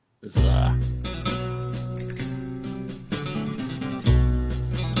Well,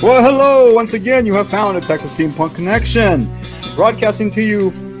 hello! Once again, you have found a Texas Steampunk Connection, broadcasting to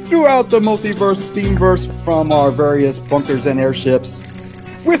you throughout the multiverse Steamverse from our various bunkers and airships.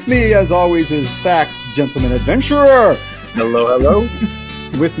 With me, as always, is Thax, Gentleman Adventurer. Hello, hello.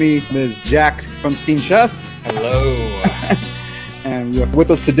 With me is Jack from Steam Chest. Hello. And we have with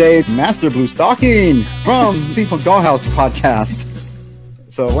us today, Master Blue Stocking from Steampunk Dollhouse Podcast.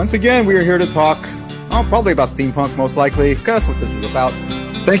 So once again, we are here to talk, probably about steampunk, most likely, because that's what this is about.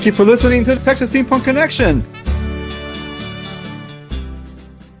 Thank you for listening to the Texas Steampunk Connection.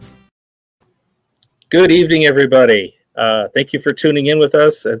 Good evening, everybody. Thank you for tuning in with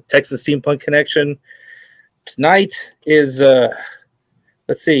us at Texas Steampunk Connection. Tonight is,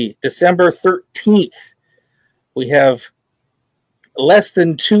 December 13th. We have less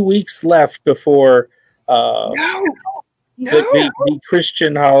than 2 weeks left before the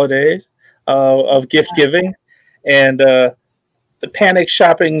Christian holiday of gift giving. And the panic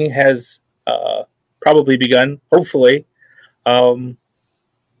shopping has probably begun, hopefully.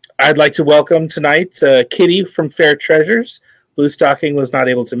 I'd like to welcome tonight Kitty from Fair Treasures. Blue Stocking was not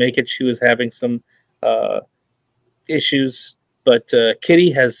able to make it. She was having some issues, but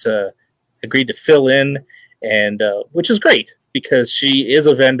Kitty has agreed to fill in, and which is great because she is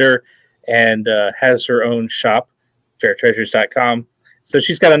a vendor and has her own shop, fairtreasures.com. So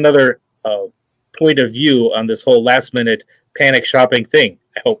she's got another point of view on this whole last-minute panic shopping thing,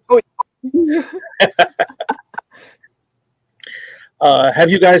 I hope. Have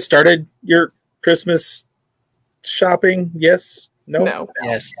you guys started your Christmas shopping? Yes? No?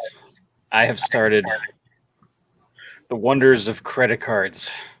 Yes. I have started. The wonders of credit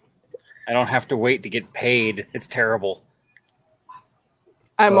cards. I don't have to wait to get paid. It's terrible.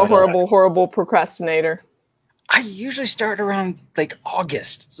 I'm a horrible procrastinator. I usually start around like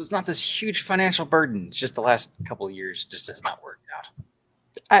August, so it's not this huge financial burden. It's just the last couple of years just has not worked out.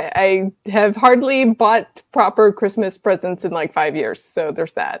 I have hardly bought proper Christmas presents in like 5 years, so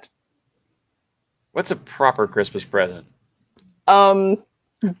there's that. What's a proper Christmas present?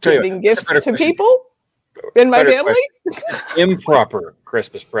 Giving gifts to people in my family. Improper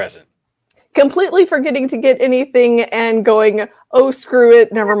Christmas present. Completely forgetting to get anything and going, oh, screw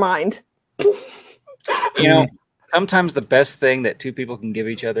it, never mind. You know, sometimes the best thing that two people can give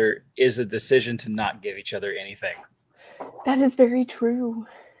each other is a decision to not give each other anything. That is very true.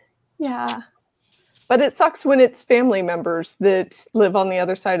 Yeah. But it sucks when it's family members that live on the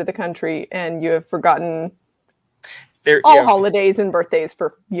other side of the country and you have forgotten holidays and birthdays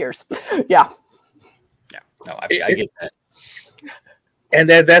for years. Yeah. Yeah. No, I get that. And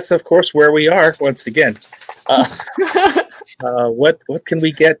that's, of course, where we are once again. What can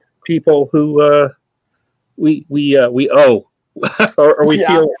we get people who we owe or we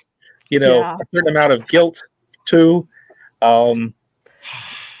feel a certain amount of guilt to?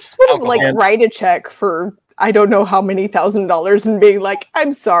 Just want to write a check for I don't know how many $1,000 and being like,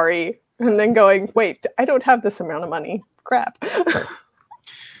 I'm sorry, and then going, wait, I don't have this amount of money. Crap.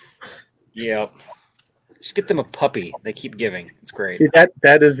 Yeah. Just get them a puppy. They keep giving. It's great. See,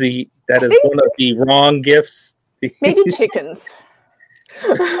 that is one of the wrong gifts. Maybe chickens.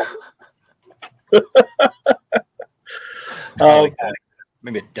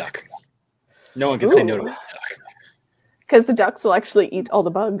 Maybe a duck. No one can say no to a duck. Because the ducks will actually eat all the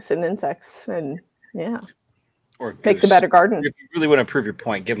bugs and insects, and or makes a better garden. If you really want to prove your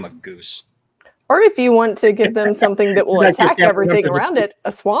point, give them a goose. Or if you want to give them something that will attack everything around it,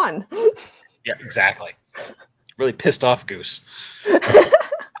 a swan. Yeah, exactly. Really pissed off goose.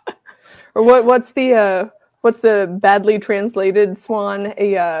 Or what's the badly translated swan?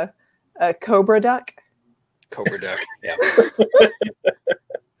 A cobra duck. Cobra duck. Yeah.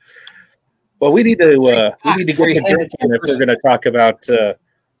 Well, we need to get to drinking if we're going to talk about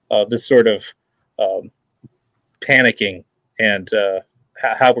this sort of panicking and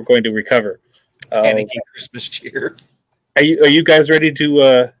how we're going to recover. Panicking Christmas cheer. Are you guys ready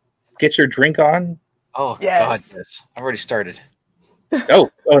to get your drink on? Oh, yes. God, yes. I've already started. Oh,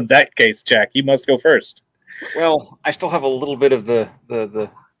 in that case, Jack, you must go first. Well, I still have a little bit of the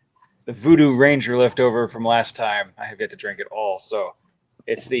Voodoo Ranger left over from last time. I have yet to drink it all, so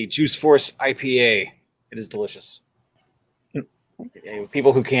it's the Juice Force IPA. It is delicious.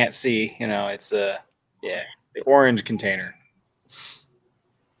 People who can't see, it's the orange container.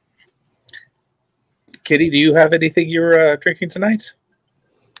 Kitty, do you have anything you're drinking tonight?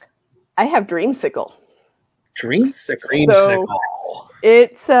 I have Dreamsicle. Dreamsicle.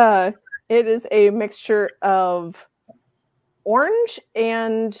 So it is a mixture of orange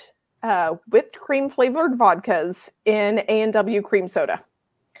and whipped cream flavored vodkas in A&W cream soda,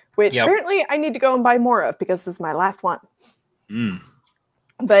 which apparently I need to go and buy more of because this is my last one. Mm.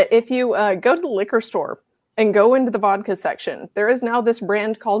 But if you go to the liquor store and go into the vodka section, there is now this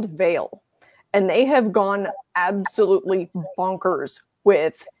brand called Veil. And they have gone absolutely bonkers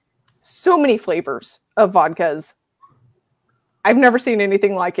with so many flavors of vodkas. I've never seen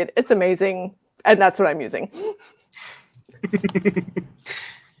anything like it. It's amazing. And that's what I'm using.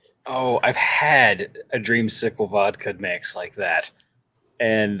 Oh, I've had a Dreamsicle vodka mix like that.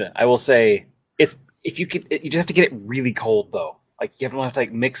 And I will say, you just have to get it really cold, though. Like, you don't have to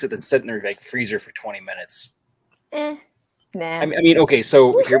like mix it and sit in your like freezer for 20 minutes. Nah. I mean, okay,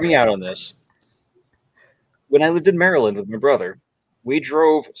 so hear me out on this. When I lived in Maryland with my brother, we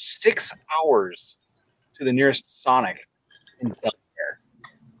drove 6 hours to the nearest Sonic in Delaware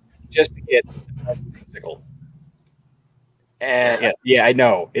just to get a Dreamsicle. And yeah, I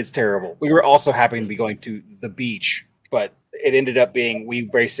know it's terrible. We were also happening to be going to the beach, but it ended up being we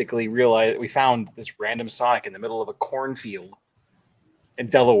basically realized we found this random Sonic in the middle of a cornfield in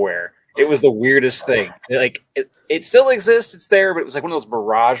Delaware. It was the weirdest thing. It still exists. It's there, but it was like one of those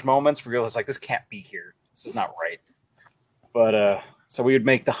mirage moments where you're like, this can't be here. This is not right. But so we would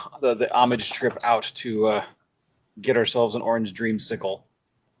make the homage trip out to get ourselves an orange Dreamsicle,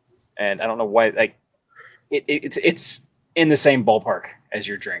 and I don't know why. Like it's in the same ballpark as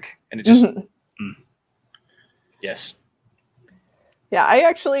your drink, and it just yes. Yeah, I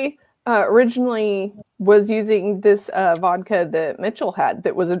actually originally was using this vodka that Mitchell had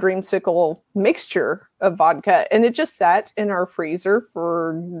that was a Dreamsicle mixture of vodka, and it just sat in our freezer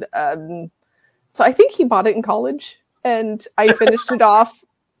for so I think he bought it in college, and I finished it off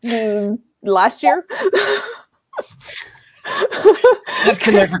last year. That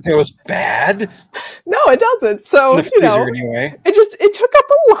can never go as bad. No, it doesn't. So, anyway. It took up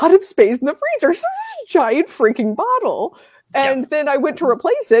a lot of space in the freezer. So this is a giant freaking bottle. And then I went to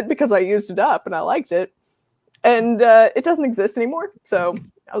replace it because I used it up and I liked it. And it doesn't exist anymore. So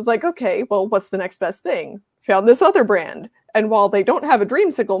I was like, okay, well, what's the next best thing? Found this other brand. And while they don't have a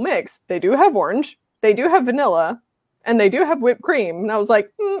Dreamsicle mix, they do have orange, they do have vanilla, and they do have whipped cream. And I was like,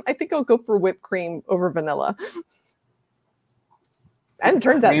 I think I'll go for whipped cream over vanilla. And it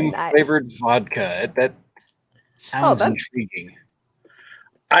turns out nice. Flavored vodka. That sounds intriguing.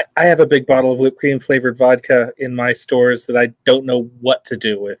 I have a big bottle of whipped cream flavored vodka in my stores that I don't know what to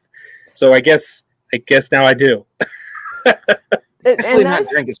do with. So I guess now I do. Definitely not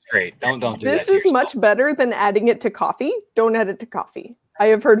drink it straight. Don't do that. This is much better than adding it to coffee. Don't add it to coffee. I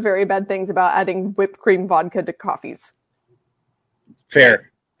have heard very bad things about adding whipped cream vodka to coffees.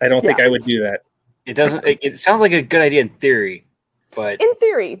 Fair. I don't think I would do that. It doesn't. It sounds like a good idea in theory, but in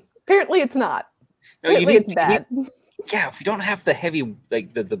theory, apparently it's not. Apparently it's bad. If you don't have the heavy,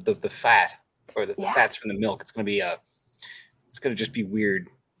 like the fat or the fats from the milk, it's gonna just be weird.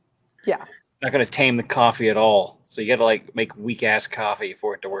 Yeah. It's not gonna tame the coffee at all. So you gotta like make weak ass coffee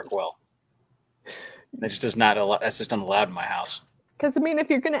for it to work well. That's just not that's just not allowed in my house. Because I mean, if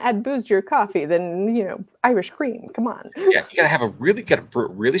you're gonna add booze to your coffee, then Irish cream. Come on. Yeah, you gotta brew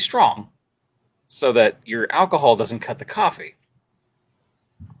it really strong, so that your alcohol doesn't cut the coffee.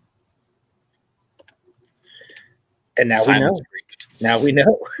 And now we know. Now we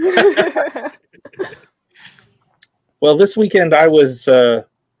know. Well, this weekend I was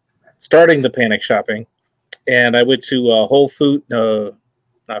starting the panic shopping, and I went to not Whole Foods,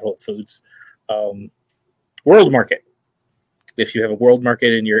 World Market. If you have a World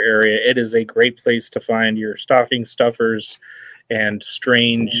Market in your area, it is a great place to find your stocking stuffers and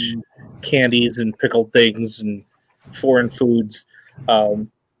strange candies and pickled things and foreign foods.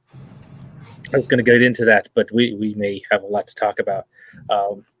 I was going to get into that, but we may have a lot to talk about.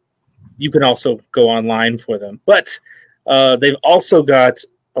 You can also go online for them. But they've also got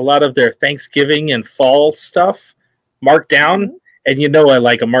a lot of their Thanksgiving and fall stuff marked down. And I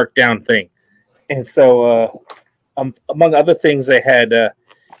like a marked down thing. And so among other things, they had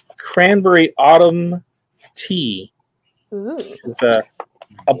cranberry autumn tea. Ooh. It's a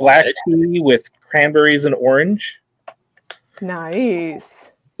black tea with cranberries and orange. Nice.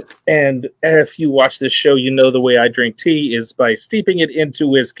 And if you watch this show, the way I drink tea is by steeping it into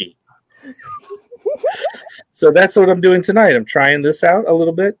whiskey. So that's what I'm doing tonight. I'm trying this out a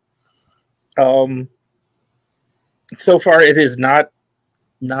little bit. So far, it is not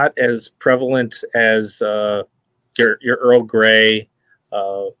as prevalent as your Earl Grey.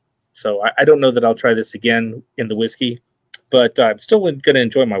 So I don't know that I'll try this again in the whiskey, but I'm still going to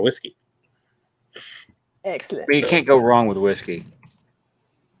enjoy my whiskey. Excellent. I mean, you can't go wrong with whiskey.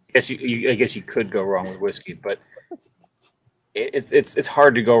 I guess you could go wrong with whiskey, but it's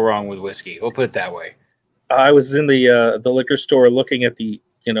hard to go wrong with whiskey. We'll put it that way. I was in the liquor store looking at the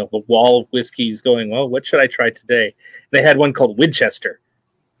the wall of whiskeys going, well, what should I try today? They had one called Winchester.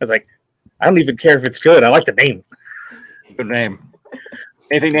 I was like, I don't even care if it's good. I like the name. Good name.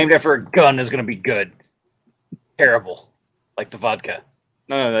 Anything named after a gun is going to be good. Terrible. Like the vodka.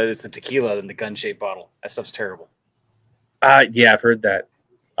 No, it's the tequila in the gun-shaped bottle. That stuff's terrible. Yeah, I've heard that.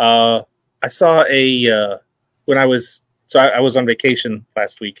 I saw when I was on vacation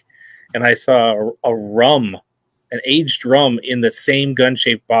last week, and I saw a rum, an aged rum in the same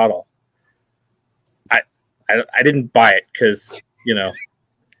gun-shaped bottle. I didn't buy it because,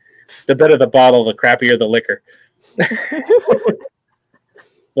 the better the bottle, the crappier the liquor.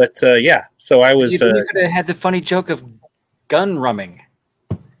 But yeah, so I was. You could have had the funny joke of gun rumming.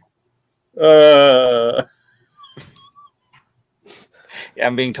 Yeah,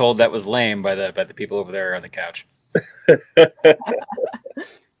 I'm being told that was lame by the people over there on the couch.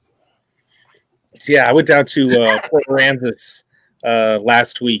 So yeah, I went down to Port Aransas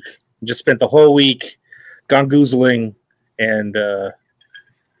last week. Just spent the whole week gongoozling and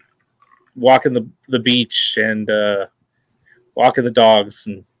walking the beach and walking the dogs,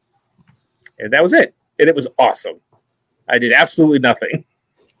 and that was it. And it was awesome. I did absolutely nothing.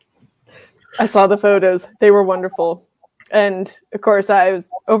 I saw the photos. They were wonderful. And of course, I was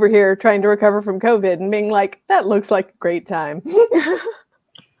over here trying to recover from COVID and being like, that looks like a great time.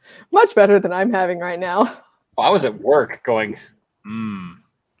 Much better than I'm having right now. Well, I was at work going, I'm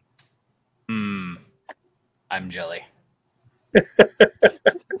jelly. There.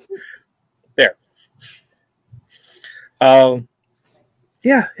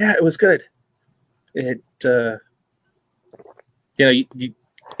 Yeah, it was good. It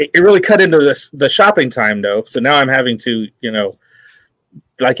it really cut into the shopping time though. So now I'm having to,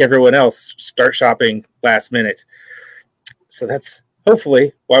 like everyone else, start shopping last minute. So that's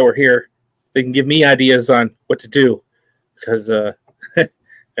hopefully why we're here. They can give me ideas on what to do because I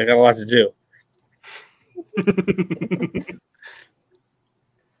got a lot to do.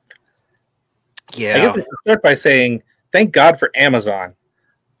 Yeah. I guess I should start by saying thank God for Amazon.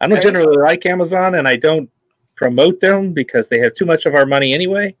 I don't generally like Amazon, and I don't promote them because they have too much of our money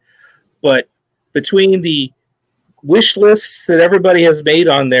anyway. But between the wish lists that everybody has made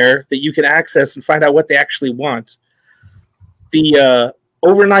on there that you can access and find out what they actually want, the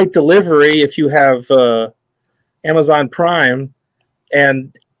overnight delivery if you have Amazon Prime,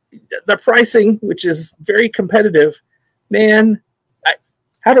 and the pricing, which is very competitive, man,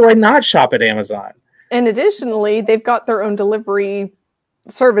 how do I not shop at Amazon? And additionally, they've got their own delivery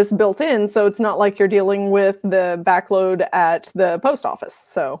service built in, so it's not like you're dealing with the backload at the post office.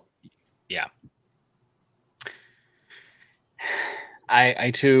 So yeah, I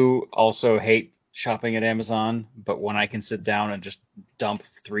too also hate shopping at Amazon, but when I can sit down and just dump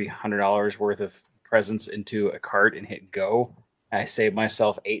 $300 worth of presents into a cart and hit go, I save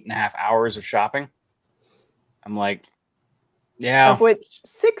myself 8.5 hours of shopping. I'm like, yeah. Of which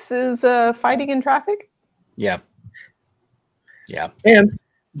 6 is fighting in traffic. Yeah. And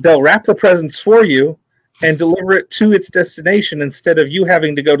they'll wrap the presents for you and deliver it to its destination instead of you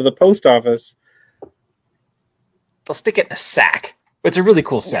having to go to the post office. They'll stick it in a sack. It's a really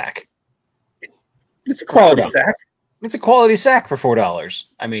cool sack. It's a quality sack. It's a quality sack for $4.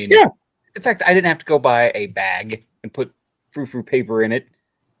 I mean, yeah. In fact, I didn't have to go buy a bag and put frou-frou paper in it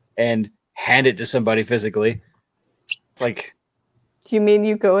and hand it to somebody physically. It's like... Do you mean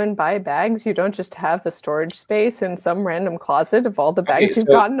you go and buy bags? You don't just have the storage space in some random closet of all the bags you've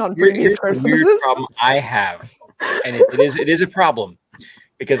gotten on previous Christmases? Here's the weird problem I have, and it is a problem,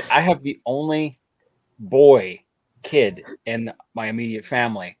 because I have the only boy kid in my immediate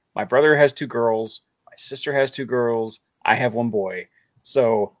family. My brother has 2 girls. My sister has 2 girls. I have 1 boy.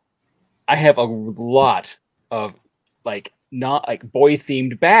 So I have a lot of not boy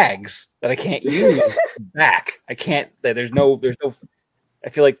themed bags that I can't use back. I can't. There's no. I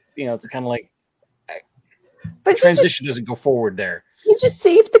feel like it's kind of like. But transition doesn't go forward there. You just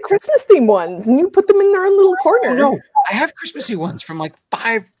saved the Christmas theme ones and you put them in their own little corner. No, I have Christmassy ones from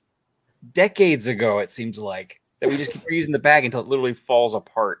 5 decades ago. It seems like that we just keep reusing the bag until it literally falls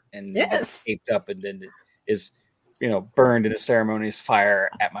apart and gets taped up, and then it is, burned in a ceremonious fire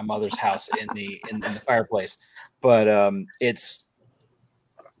at my mother's house in the fireplace. But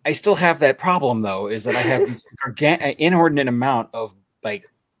I still have that problem though, is that I have this inordinate amount of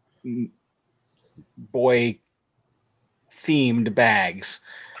boy themed bags.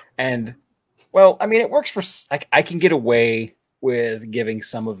 And well, I mean, it works for I can get away with giving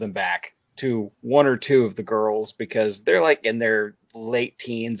some of them back to 1 or 2 of the girls because they're in their late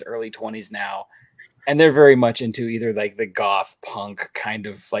teens, early 20s now. And they're very much into either the goth punk kind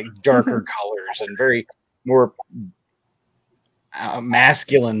of darker colors and very more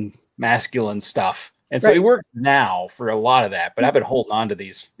masculine stuff. And so it works now for a lot of that, but I've been holding on to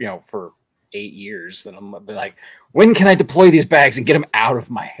these, for 8 years. Then I'm like, when can I deploy these bags and get them out of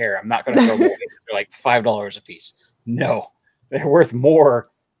my hair? I'm not going to throw them away. They're like $5 a piece. No, they're worth more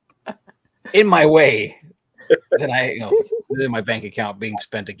in my way than than my bank account being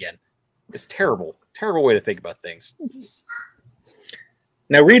spent again. It's terrible way to think about things.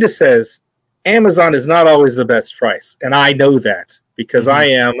 Now, Rita says Amazon is not always the best price, and I know that because I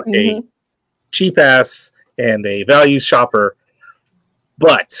am a cheap ass and a value shopper,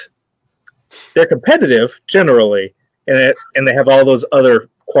 but they're competitive generally, and they have all those other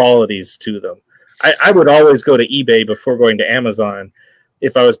qualities to them. I would always go to eBay before going to Amazon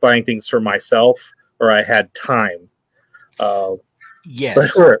if I was buying things for myself or I had time.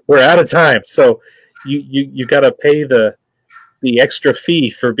 Yes, but we're out of time, so you got to pay the extra fee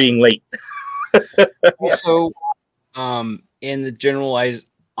for being late. Also,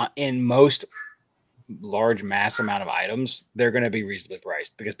 in most large mass amount of items, they're going to be reasonably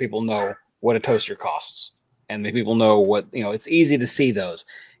priced because people know what a toaster costs, and people know what it's easy to see those.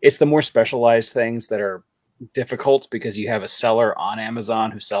 It's the more specialized things that are difficult because you have a seller on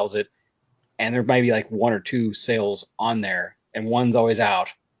Amazon who sells it, and there might be like 1 or 2 sales on there, and one's always out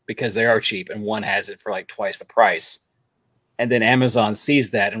because they are cheap, and one has it for like twice the price. And then Amazon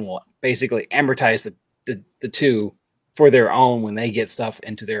sees that and will basically amortize the two for their own when they get stuff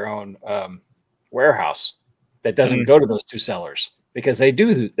into their own warehouse that doesn't go to those 2 sellers, because they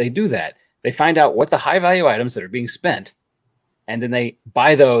do that. They find out what the high value items that are being spent, and then they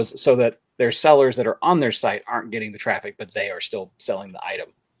buy those so that their sellers that are on their site aren't getting the traffic, but they are still selling the item.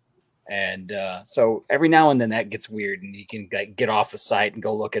 And so every now and then that gets weird, and you can get off the site and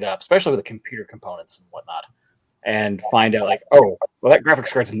go look it up, especially with the computer components and whatnot, and find out like, oh, well, that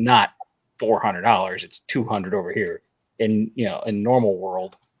graphics card's not $400; it's $200 over here in normal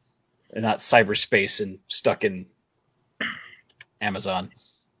world, and not cyberspace and stuck in Amazon.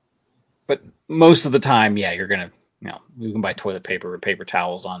 But most of the time, you're gonna, you can buy toilet paper or paper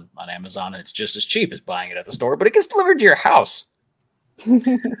towels on Amazon, and it's just as cheap as buying it at the store, but it gets delivered to your house.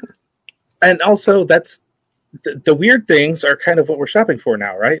 And also, that's the weird things are kind of what we're shopping for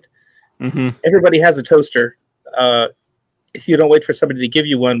now, right? Mm-hmm. Everybody has a toaster. If you don't wait for somebody to give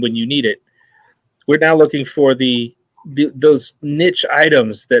you one when you need it, we're now looking for those niche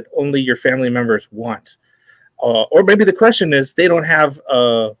items that only your family members want. Or maybe the question is they don't have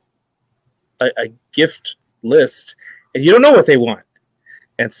a gift list, and you don't know what they want.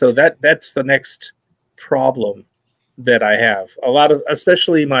 And so that's the next problem that I have. A lot of,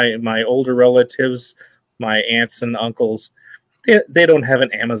 especially my older relatives, my aunts and uncles, they don't have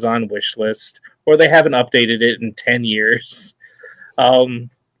an Amazon wish list, or they haven't updated it in 10 years. And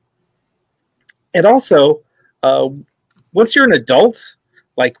also, once you're an adult,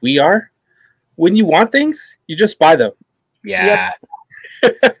 like we are, when you want things, you just buy them. Yeah.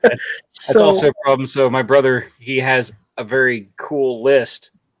 Yep. That's also a problem. So my brother, he has a very cool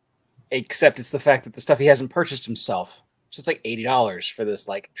list, except it's the fact that the stuff he hasn't purchased himself. So it's like $80 for this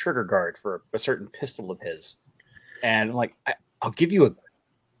like trigger guard for a certain pistol of his. And I'm like, I'll give you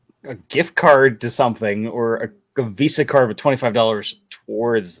a gift card to something, or a Visa card with $25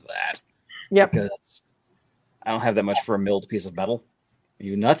 towards that. Yep. Because I don't have that much for a milled piece of metal. Are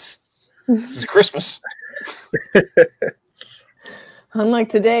you nuts? This is Christmas. Unlike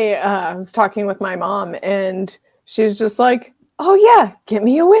today, I was talking with my mom, and she was just like, oh yeah, get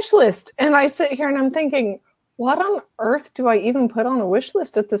me a wish list. And I sit here and I'm thinking, what on earth do I even put on a wish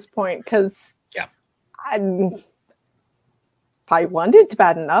list at this point? Because if I want it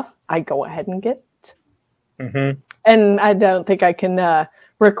bad enough, I go ahead and get it. Mm-hmm. And I don't think I can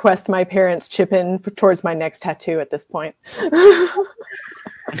request my parents chip in towards my next tattoo at this point.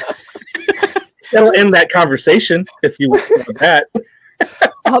 That'll end that conversation if you want that.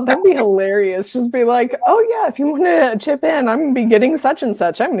 Oh, that'd be hilarious. Just be like, oh yeah, if you want to chip in, I'm going to be getting such and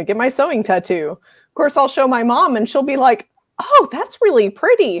such. I'm going to get my sewing tattoo. Of course, I'll show my mom and she'll be like, oh, that's really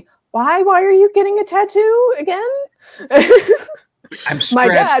pretty. Why are you getting a tattoo again? I'm my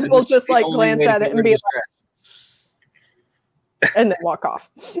dad will just like glance at it and be like, and then walk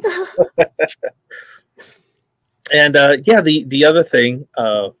off. And the other thing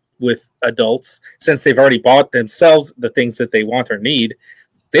with adults, since they've already bought themselves the things that they want or need,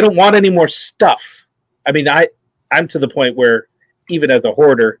 they don't want any more stuff. I mean, I'm to the point where even as a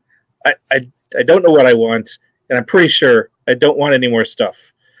hoarder, I don't know what I want, and I'm pretty sure I don't want any more stuff.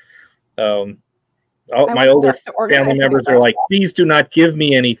 My older family members are like, please do not give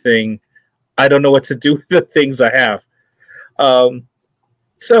me anything. I don't know what to do with the things I have.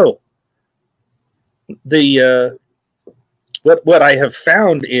 So the What I have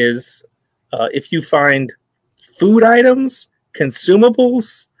found is if you find food items,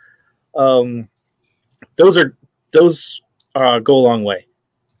 consumables, those go a long way.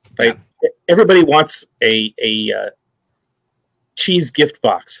 Right? Yeah. Everybody wants a cheese gift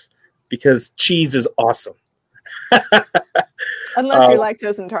box because cheese is awesome. Unless you're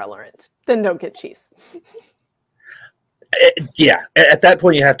lactose intolerant, then don't get cheese. Yeah, at that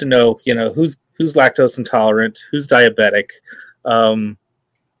point you have to know, who's lactose intolerant, who's diabetic, who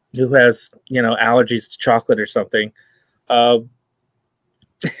has, allergies to chocolate or something. I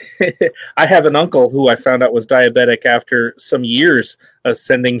have an uncle who I found out was diabetic after some years of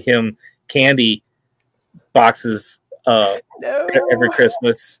sending him candy boxes every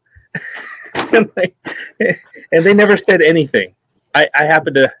Christmas. and they never said anything. I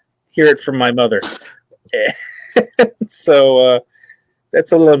happened to hear it from my mother. So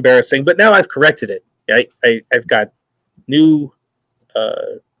that's a little embarrassing. But now I've corrected it. I've got new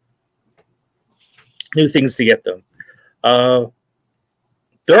things to get them.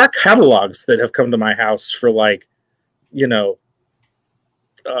 There are catalogs that have come to my house for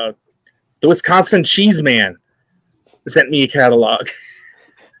the Wisconsin Cheese Man sent me a catalog.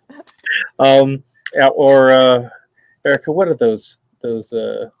 Or Erica, what are those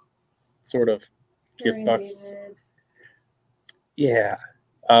sort of gift boxes? Yeah.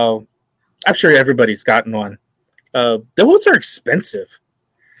 I'm sure everybody's gotten one. Those are expensive.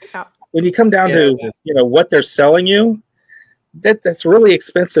 Oh. When you come down to what they're selling you, that's really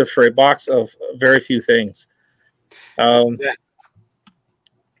expensive for a box of very few things. We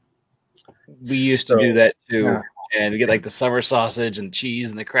used to do that too. Yeah. And we get the summer sausage and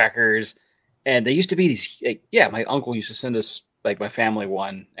cheese and the crackers. And they used to be these, my uncle used to send us my family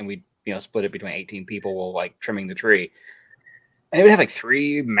one, and we split it between 18 people while trimming the tree. And it would have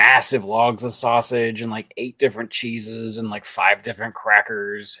 3 massive logs of sausage and 8 different cheeses and 5 different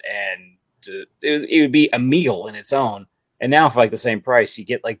crackers. And it would be a meal in its own. And now for the same price, you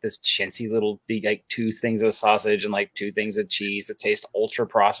get this chintzy little 2 things of sausage and 2 things of cheese that taste ultra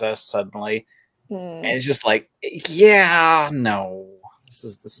processed suddenly. And it's just no, this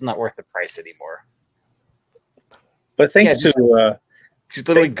is not worth the price anymore. But thanks to just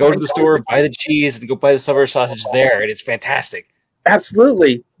literally go to the store, buy the cheese, and go buy the summer sausage there, and it's fantastic.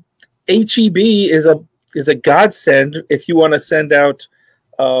 Absolutely, HEB is a godsend if you want to send out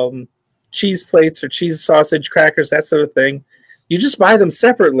cheese plates or cheese sausage crackers, that sort of thing. You just buy them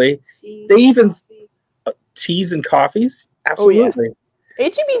separately. They even teas and coffees. Absolutely. Oh,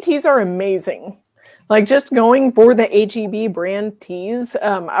 yes. HEB teas are amazing. Just going for the HEB brand teas.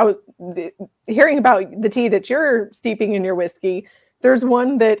 I was hearing about the tea that you're steeping in your whiskey. There's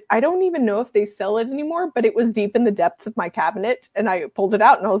one that I don't even know if they sell it anymore, but it was deep in the depths of my cabinet, and I pulled it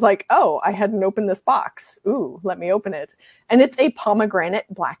out and I was like, oh, I hadn't opened this box. Ooh, let me open it. And it's a pomegranate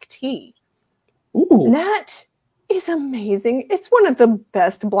black tea. Ooh. And that is amazing. It's one of the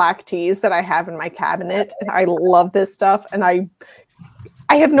best black teas that I have in my cabinet, and I love this stuff. And I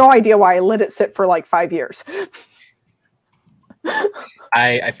have no idea why I let it sit for 5 years.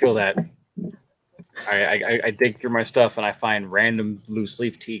 I feel that. I dig through my stuff and I find random loose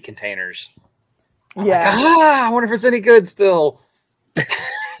leaf tea containers. Yeah. I wonder if it's any good still.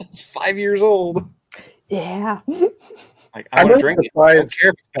 It's 5 years old. Yeah. I want to drink it. I don't care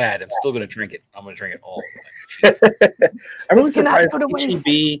if it's bad. I'm still going to drink it. I'm going to drink it all. I'm really surprised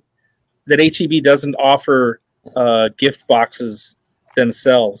that HEB doesn't offer gift boxes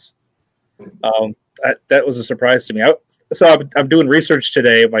themselves. That was a surprise to me. I'm doing research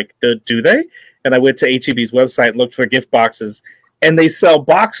today. I'm like, do they? And I went to HEB's website and looked for gift boxes, and they sell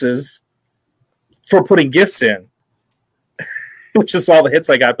boxes for putting gifts in, which is all the hits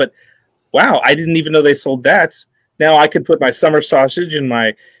I got. But wow, I didn't even know they sold that. Now I could put my summer sausage and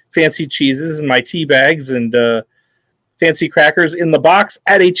my fancy cheeses and my tea bags and fancy crackers in the box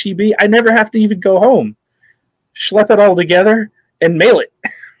at HEB. I never have to even go home. Schlep it all together and mail it.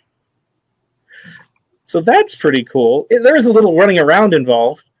 So that's pretty cool. There is a little running around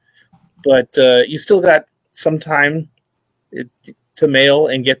involved, but you still got some time to mail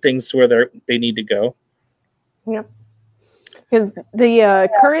and get things to where they need to go. Yep. Because the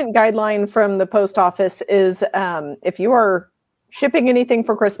current guideline from the post office is if you are shipping anything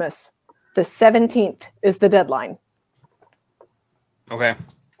for Christmas, the 17th is the deadline. Okay.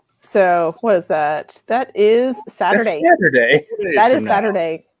 So what is that? That is Saturday. That's Saturday. That is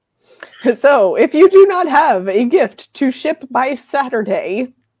Saturday. So if you do not have a gift to ship by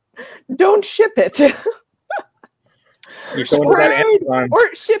Saturday, don't ship it. You're going to that Amazon.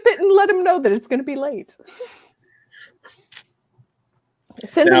 Or ship it and let them know that it's going to be late.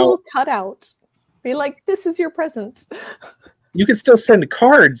 Send a little cutout. Be like, this is your present. You can still send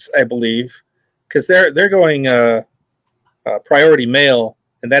cards, I believe, because they're going priority mail,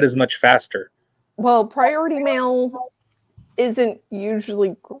 and that is much faster. Well, priority mail isn't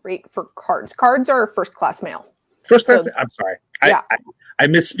usually great for cards. Cards are first class mail. First class. I'm sorry. Yeah. I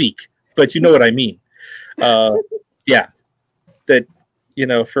misspeak, but you know what I mean. Yeah. That,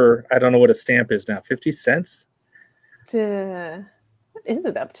 for, I don't know what a stamp is now, 50 cents? What is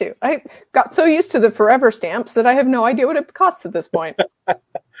it up to? I got so used to the forever stamps that I have no idea what it costs at this point.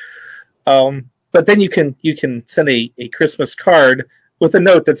 But then you can send a Christmas card with a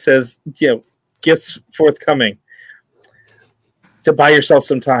note that says, gifts forthcoming, to buy yourself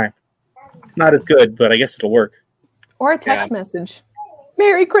some time. It's not as good, but I guess it'll work. Or a text message.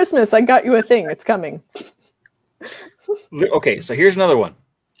 Merry Christmas, I got you a thing. It's coming. Okay, so here's another one.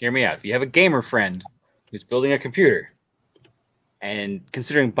 Hear me out. If you have a gamer friend who's building a computer, and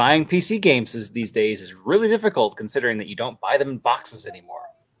considering buying PC games these days is really difficult, considering that you don't buy them in boxes anymore,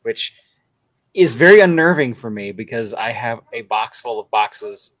 which is very unnerving for me because I have a box full of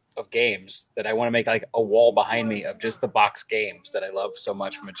boxes of games that I want to make like a wall behind me of just the box games that I love so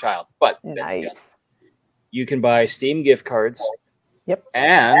much from a child. But nice. You can buy Steam gift cards. Yep.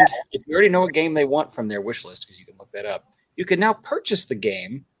 And if you already know what game they want from their wish list, because you can look that up, you can now purchase the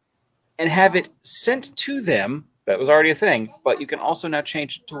game and have it sent to them. That was already a thing, but you can also now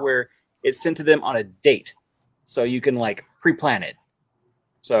change it to where it's sent to them on a date. So you can like pre-plan it.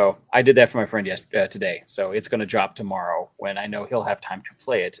 So I did that for my friend today. So it's going to drop tomorrow when I know he'll have time to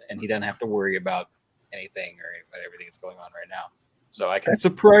play it and he doesn't have to worry about anything or everything that's going on right now. So I can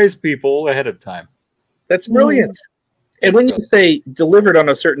surprise people ahead of time. That's brilliant. And when you say delivered on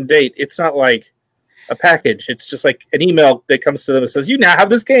a certain date, it's not like a package. It's just like an email that comes to them that says, you now have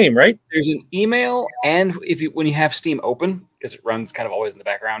this game, right? There's an email, and when you have Steam open, because it runs kind of always in the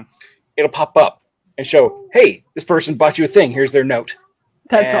background, it'll pop up and show, hey, this person bought you a thing. Here's their note.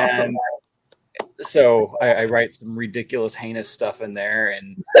 That's awesome. So I write some ridiculous, heinous stuff in there,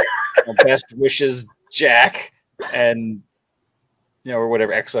 and best wishes, Jack, and or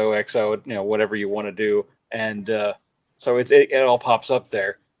whatever, XOXO, whatever you want to do, and so it all pops up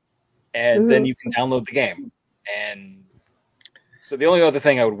there, and then you can download the game. And so the only other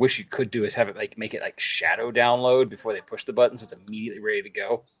thing I would wish you could do is have it make it like shadow download before they push the button, so it's immediately ready to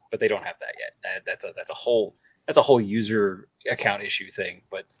go. But they don't have that yet. That's a whole user account issue thing.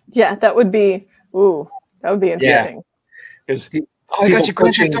 But yeah, that would be interesting. Yeah, because I got you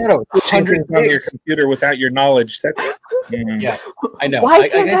Grand Theft Auto 100 on your computer without your knowledge. That's yeah, I know. Why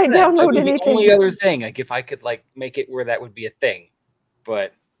can't I download anything? The only other thing, like if I could make it where that would be a thing,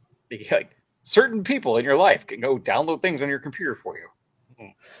 but certain people in your life can go download things on your computer for you.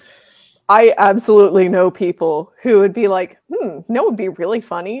 I absolutely know people who would be like, it would be really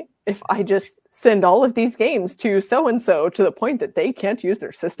funny if I just send all of these games to so-and-so to the point that they can't use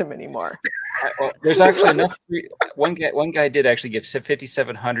their system anymore. Well, there's actually enough. One guy did actually give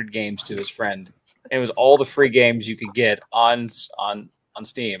 5,700 games to his friend, and it was all the free games you could get on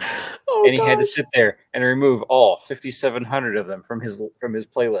Steam. And he had to sit there and remove all 5,700 of them from his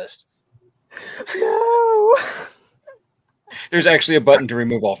playlist. No. There's actually a button to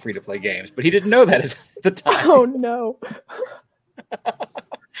remove all free-to-play games, but he didn't know that at the time. Oh no.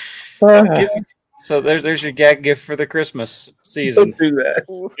 So there's your gag gift for the Christmas season. Don't do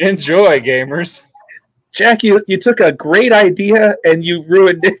that. Enjoy, gamers. Jack, you took a great idea and you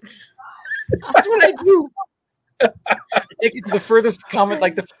ruined it. That's what I do. I take it to the furthest common,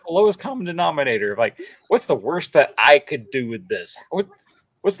 like the lowest common denominator. Like, what's the worst that I could do with this?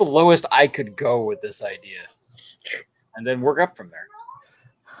 What's the lowest I could go with this idea? And then work up from there.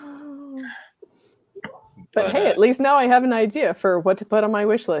 But hey, at least now I have an idea for what to put on my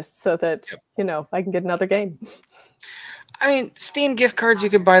wish list so that, I can get another game. I mean, Steam gift cards, you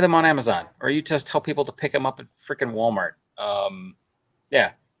can buy them on Amazon, or you just tell people to pick them up at freaking Walmart.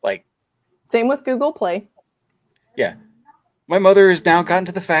 Same with Google Play. Yeah. My mother has now gotten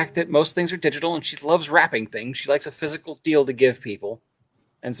to the fact that most things are digital, and she loves wrapping things. She likes a physical deal to give people.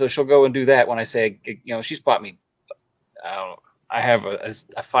 And so she'll go and do that when I say, she's bought me, I have a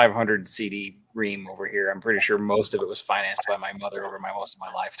 500 CD ream over here. I'm pretty sure most of it was financed by my mother over most of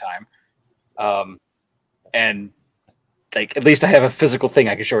my lifetime. And at least I have a physical thing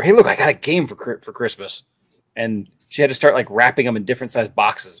I can show her. Hey, look, I got a game for Christmas. And she had to start wrapping them in different size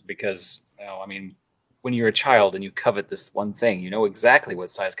boxes because, when you're a child and you covet this one thing, you know exactly what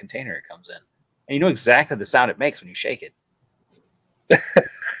size container it comes in. And you know exactly the sound it makes when you shake it.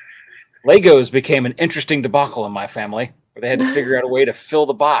 Legos became an interesting debacle in my family, where they had to figure out a way to fill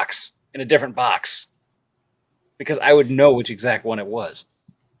the box in a different box because I would know which exact one it was.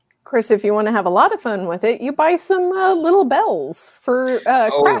 course, if you want to have a lot of fun with it, you buy some little bells for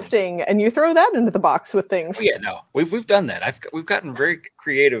crafting, and you throw that into the box with things. Oh, yeah, no, we've done that. We've gotten very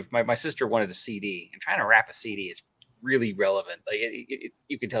creative. My sister wanted a CD, and trying to wrap a CD is really relevant. Like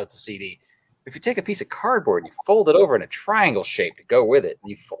you can tell it's a CD. If you take a piece of cardboard and you fold it over in a triangle shape to go with it, and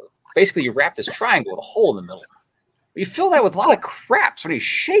you wrap this triangle with a hole in the middle. You fill that with a lot of crap. So when you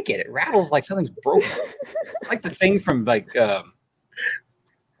shake it, it rattles like something's broken. Like the thing from the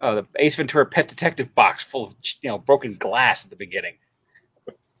Ace Ventura Pet Detective box full of broken glass at the beginning.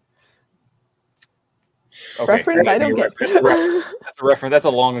 Okay. Reference? I don't get. That's a reference. That's a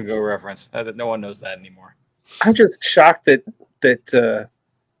long ago reference. No one knows that anymore. I'm just shocked that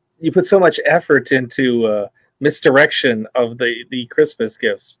you put so much effort into misdirection of the Christmas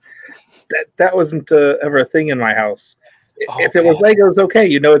gifts. That wasn't ever a thing in my house. If it was Legos, okay,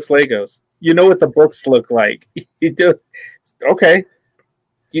 it's Legos. You know what the books look like. You do. Okay.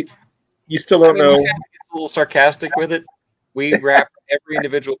 You still don't know. It's a little sarcastic with it. We wrapped every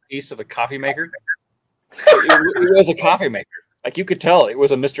individual piece of a coffee maker. It was a coffee maker. Like you could tell it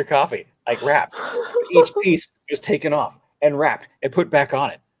was a Mr. Coffee. Like wrapped. Each piece was taken off and wrapped and put back on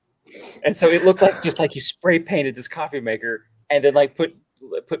it. And so it looked like just like you spray painted this coffee maker and then like put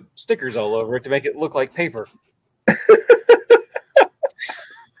stickers all over it to make it look like paper. That's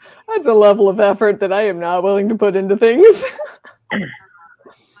a level of effort that I am not willing to put into things.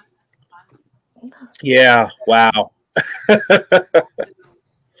 Yeah, wow.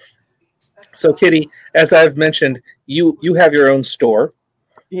 So, Kitty, as I've mentioned, you have your own store.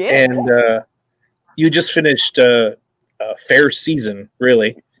 Yes. And you just finished fair season,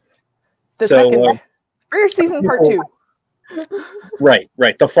 really. The second fair season part 2. Right.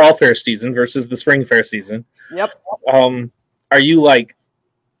 The fall fair season versus the spring fair season. Yep. Are you like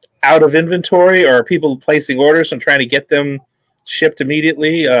out of inventory, or are people placing orders and trying to get them shipped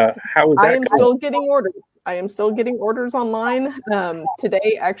immediately? How is that? I am still getting orders. I am still getting orders online.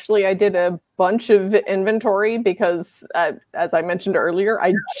 Today, actually, I did a bunch of inventory because, as I mentioned earlier,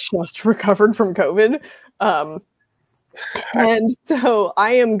 I just recovered from COVID. And so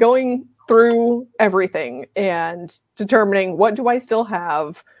I am going through everything and determining what do I still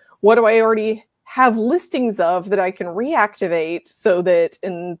have, what do I already have listings of that I can reactivate so that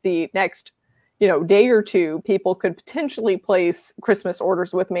in the next day or two, people could potentially place Christmas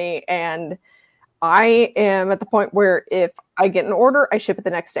orders with me. And I am at the point where if I get an order, I ship it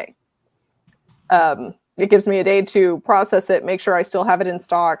the next day. It gives me a day to process it, make sure I still have it in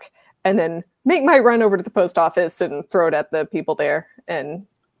stock, and then make my run over to the post office and throw it at the people there and,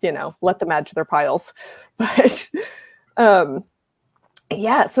 let them add to their piles. But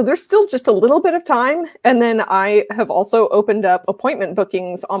yeah, so there's still just a little bit of time. And then I have also opened up appointment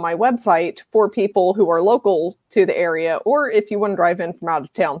bookings on my website for people who are local to the area, or if you want to drive in from out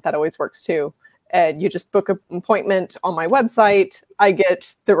of town, that always works too. And you just book an appointment on my website. I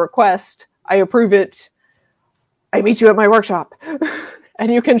get the request. I approve it. I meet you at my workshop.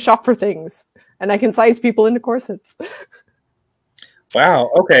 And you can shop for things. And I can size people into corsets.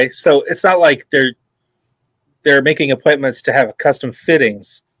 Wow. Okay. So it's not like they're making appointments to have custom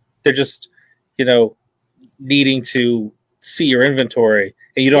fittings. They're just, needing to see your inventory.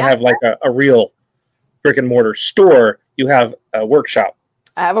 And you don't have like a real brick and mortar store. You have a workshop.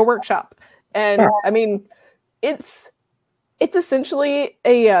 I have a workshop. And I mean, it's essentially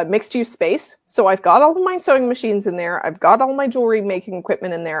a mixed use space. So I've got all of my sewing machines in there. I've got all my jewelry making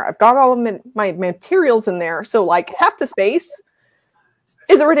equipment in there. I've got all of my materials in there. So like half the space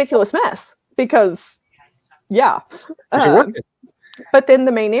is a ridiculous mess because but then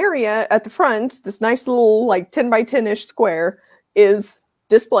the main area at the front, this nice little like 10 by 10-ish square is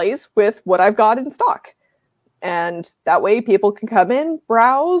displays with what I've got in stock. And that way people can come in,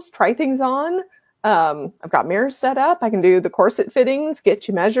 browse, try things on. I've got mirrors set up. I can do the corset fittings, get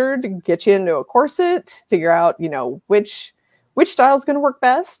you measured, get you into a corset, figure out, which style is going to work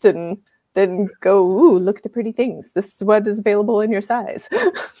best, and then go, ooh, look at the pretty things. This is what is available in your size.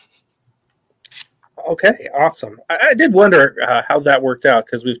 Okay, awesome. I did wonder how that worked out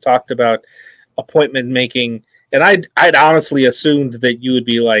because we've talked about appointment making, and I'd honestly assumed that you would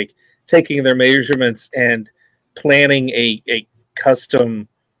be like taking their measurements and planning a custom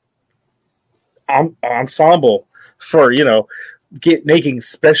ensemble for making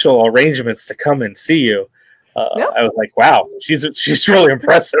special arrangements to come and see you. I was like, wow, she's really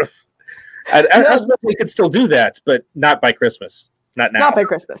impressive. I suppose we could still do that, but not by Christmas. Not now. Not by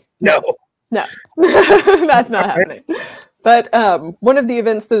Christmas. No. That's not happening. But one of the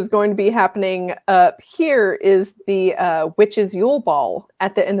events that is going to be happening up here is the Witches Yule Ball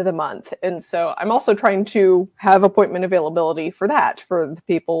at the end of the month. And so I'm also trying to have appointment availability for that, for the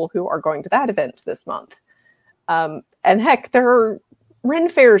people who are going to that event this month. And heck, there are Ren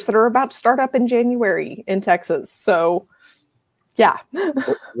fairs that are about to start up in January in Texas. So, yeah.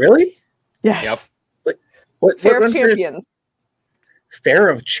 Really? Yes. Yep. What Fair of Champions. Fair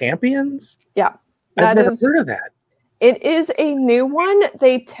of Champions? Yeah. I've never heard of that. It is a new one.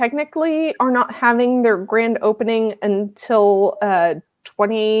 They technically are not having their grand opening until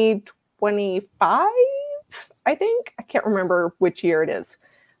 2025, I think. I can't remember which year it is.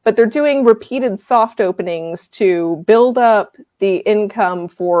 But they're doing repeated soft openings to build up the income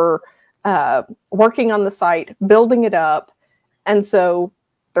for working on the site, building it up. And so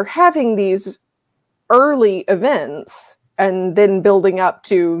they're having these early events and then building up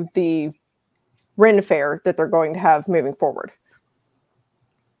to the Ren Fair that they're going to have moving forward.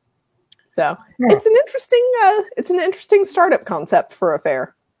 So it's an interesting startup concept for a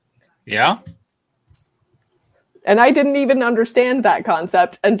fair. Yeah. And I didn't even understand that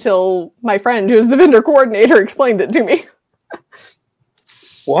concept until my friend, who's the vendor coordinator, explained it to me.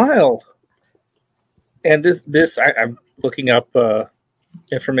 Wild. And I'm looking up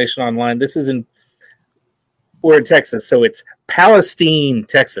information online. We're in Texas, so it's Palestine,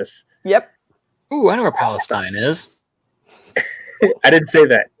 Texas. Yep. Ooh, I know where Palestine is. I didn't say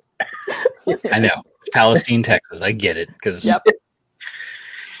that. I know. It's Palestine, Texas. I get it. Because, yep.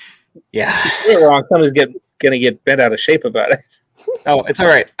 Yeah. You're wrong. Somebody's going to get bent out of shape about it. Oh, it's all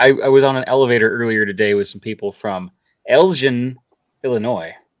right. I was on an elevator earlier today with some people from Elgin,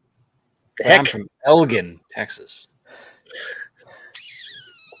 Illinois. I'm from Elgin, Texas.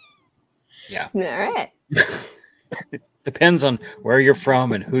 Yeah. All right. Depends on where you're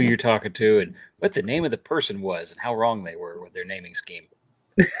from and who you're talking to and what the name of the person was and how wrong they were with their naming scheme.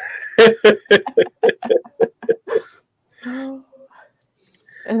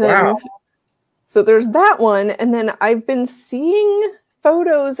 And then, wow. So there's that one. And then I've been seeing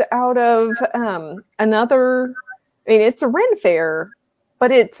photos out of another, it's a Ren Fair,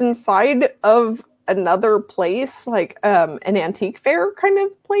 but it's inside of another place, like an antique fair kind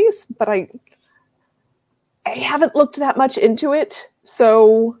of place. But I haven't looked that much into it,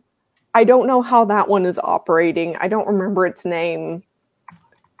 so I don't know how that one is operating. I don't remember its name.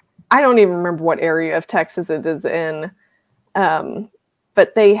 I don't even remember what area of Texas it is in.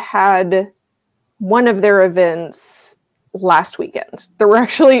 But they had one of their events last weekend. There were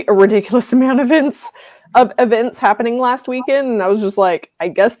actually a ridiculous amount of events happening last weekend, and I was just like, I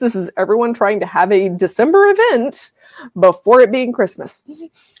guess this is everyone trying to have a December event before it being Christmas.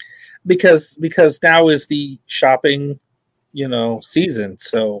 Because now is the shopping, season.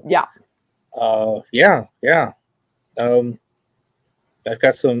 So yeah. I've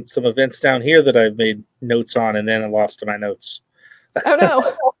got some events down here that I've made notes on, and then I lost my notes.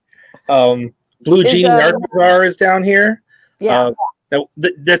 Oh no. Blue Genie Art Bazaar is down here. Yeah. Now,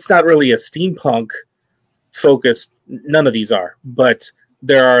 that's not really a steampunk focused. None of these are, but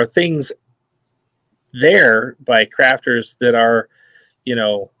there are things there by crafters that are,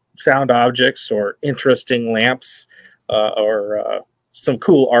 found objects or interesting lamps or some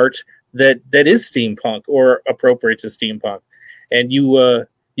cool art that is steampunk or appropriate to steampunk. And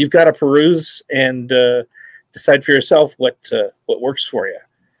you've got to peruse and decide for yourself what works for you.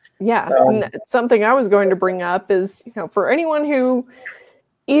 Yeah, and something I was going to bring up is, for anyone who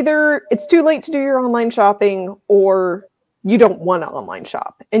either it's too late to do your online shopping or you don't want to online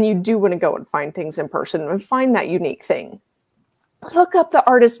shop and you do want to go and find things in person and find that unique thing. Look up the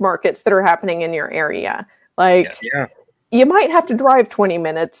artist markets that are happening in your area. You might have to drive 20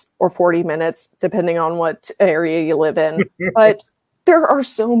 minutes or 40 minutes, depending on what area you live in. But there are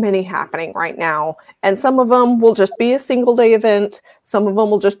so many happening right now. And some of them will just be a single day event. Some of them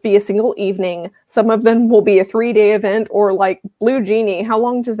will just be a single evening. Some of them will be a 3-day event, or like Blue Genie. How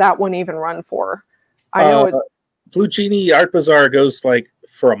long does that one even run for? I know Blue Genie Art Bazaar goes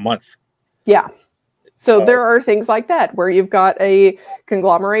for a month. Yeah. So there are things like that where you've got a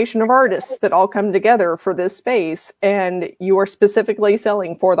conglomeration of artists that all come together for this space, and you are specifically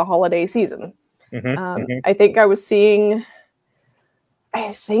selling for the holiday season. I think I was seeing,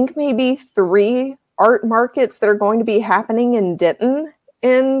 maybe 3 art markets that are going to be happening in Denton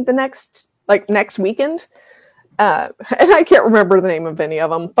in the next weekend. And I can't remember the name of any of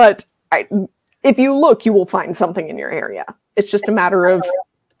them, but if you look, you will find something in your area. It's just a matter of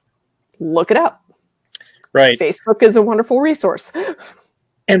look it up. Right. Facebook is a wonderful resource.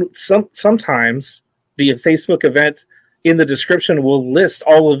 And sometimes the Facebook event in the description will list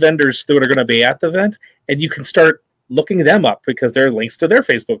all the vendors that are going to be at the event, and you can start looking them up because there are links to their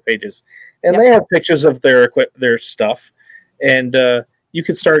Facebook pages, and they have pictures of their stuff, and you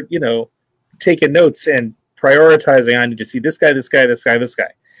can start, taking notes and prioritizing. I need to see this guy, this guy, this guy, this guy,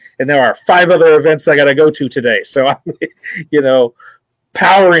 and there are 5 other events I got to go to today. So I'm,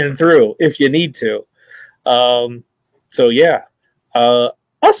 powering through if you need to. So yeah.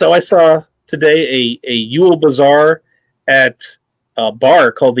 Also, I saw today a Yule Bazaar at a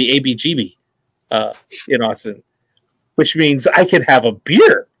bar called the ABGB in Austin, which means I can have a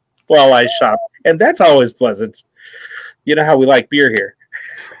beer while I shop, and that's always pleasant. You know how we like beer here.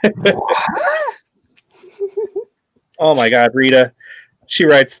 Oh my God, Rita. She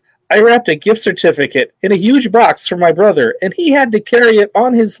writes, I wrapped a gift certificate in a huge box for my brother, and he had to carry it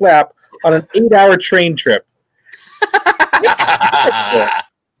on his lap on an 8-hour train trip.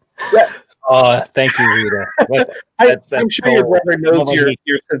 Oh, thank you, Rita. I'm sure your brother knows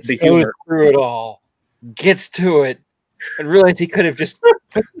your sense of humor. Through it all, gets to it, and realized he could have just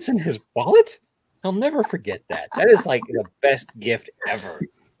put this in his wallet. I'll never forget that. That is like the best gift ever.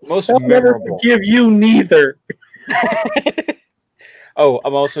 Most I'll memorable. Never forgive you neither. Oh,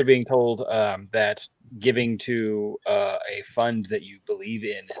 I'm also being told that giving to a fund that you believe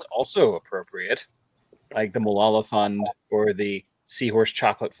in is also appropriate, like the Malala Fund or the Seahorse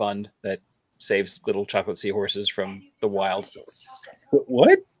Chocolate Fund that saves little chocolate seahorses from the wild.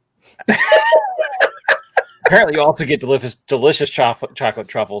 What? Apparently, you also get delicious chocolate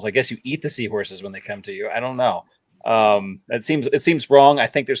truffles. I guess you eat the seahorses when they come to you. I don't know. It seems wrong. I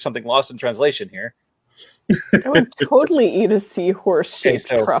think there's something lost in translation here. I would totally eat a seahorse-shaped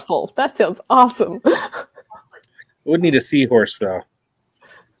truffle. That sounds awesome. Wouldn't need a seahorse, though.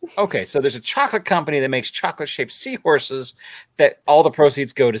 Okay, so there's a chocolate company that makes chocolate-shaped seahorses that all the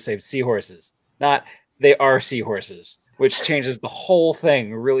proceeds go to save seahorses. Not they are seahorses, which changes the whole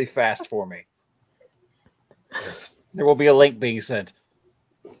thing really fast for me. There will be a link being sent.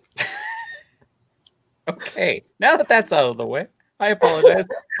 Okay, now that that's out of the way, I apologize.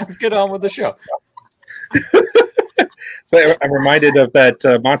 Let's get on with the show. So I'm reminded of that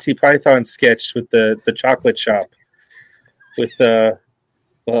Monty Python sketch with the chocolate shop with the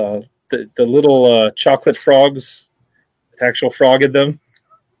little chocolate frogs with actual frog in them.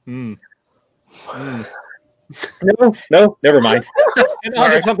 No, never mind. And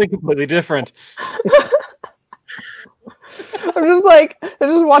on to something completely different. I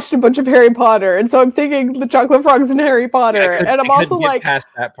just watched a bunch of Harry Potter, and so I'm thinking the chocolate frogs in Harry Potter, and I'm also like, past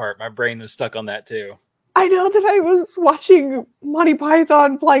that part. My brain was stuck on that too. I know that I was watching Monty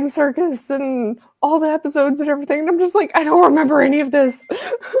Python Flying Circus and all the episodes and everything, and I'm just like, I don't remember any of this.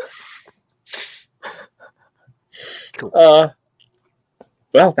 Cool.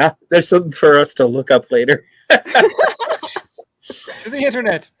 Well, now there's something for us to look up later. To the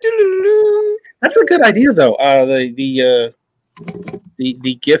internet. That's a good idea, though.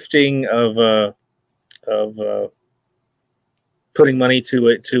 The gifting of putting money to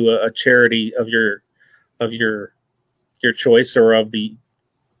a charity of your choice or of the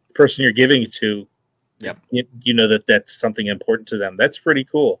person you're giving it to. Yep. You know that's something important to them. That's pretty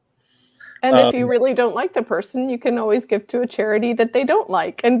cool. And if you really don't like the person, you can always give to a charity that they don't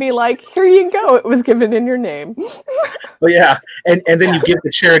like and be like, here you go. It was given in your name. Well, yeah. And then you give the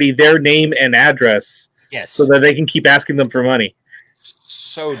charity their name and address. Yes. So that they can keep asking them for money.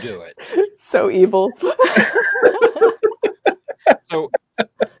 So do it. So evil. So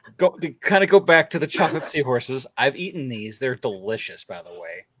go back to the chocolate seahorses. I've eaten these. They're delicious, by the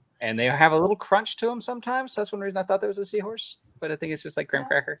way. And they have a little crunch to them sometimes. That's one reason I thought there was a seahorse. But I think it's just like graham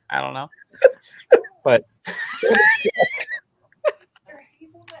cracker. I don't know. But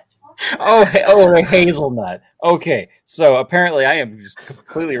a hazelnut. Okay, so apparently I am just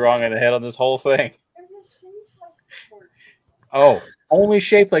completely wrong in the head on this whole thing. Oh, only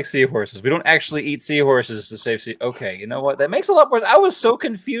shaped like seahorses. We don't actually eat seahorses to save Okay, you know what? That makes a lot more. I was so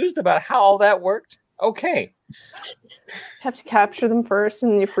confused about how all that worked. Okay. You have to capture them first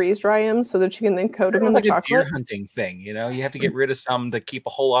and you freeze dry them so that you can then coat them in the chocolate. Deer hunting thing, you know, you have to get rid of some to keep a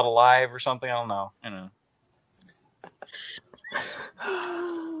whole lot alive or something. I don't know.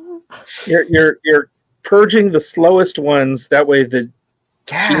 You're purging the slowest ones. That way the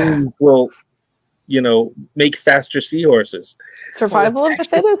genes will, make faster seahorses. Survival of the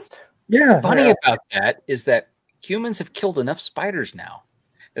fittest. Yeah. Funny about that is that humans have killed enough spiders now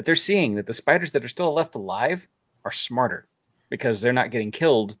that they're seeing that the spiders that are still left alive are smarter because they're not getting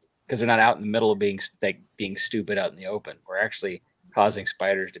killed because they're not out in the middle of being stupid out in the open. We're actually causing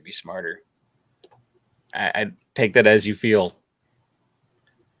spiders to be smarter. I take that as you feel.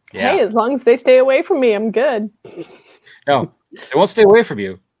 Yeah. Hey, as long as they stay away from me, I'm good. No, they won't stay away from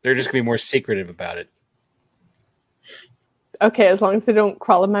you. They're just going to be more secretive about it. Okay, as long as they don't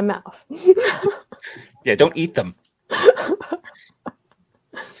crawl in my mouth. Yeah, don't eat them.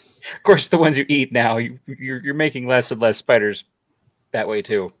 Of course, the ones you eat now, you're making less and less spiders that way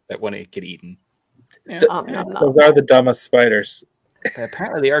too. That want to get eaten. Yeah. Those are the dumbest spiders.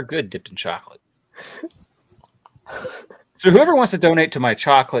 Apparently, they are good dipped in chocolate. So whoever wants to donate to my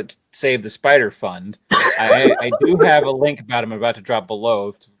chocolate Save the Spider Fund, I do have a link about them I'm about to drop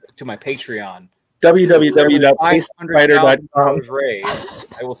below to my Patreon. www.pastespider.com.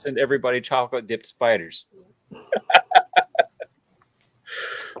 raised, I will send everybody chocolate dipped spiders.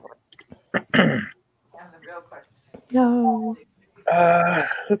 No.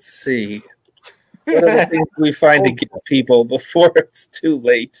 Let's see. What are the things we find to give people before it's too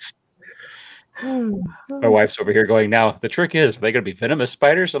late? My wife's over here going, now, the trick is, are they going to be venomous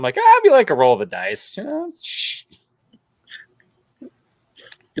spiders? I'm like, I'd be like a roll of the dice.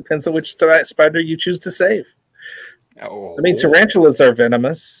 Depends on which spider you choose to save. Oh. I mean, tarantulas are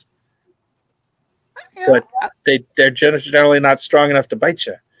venomous, but they're generally not strong enough to bite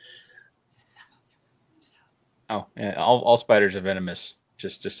you. Oh, yeah, all spiders are venomous.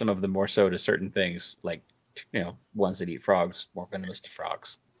 Just some of them more so to certain things, like, ones that eat frogs, more venomous to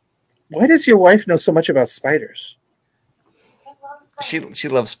frogs. Why does your wife know so much about spiders? She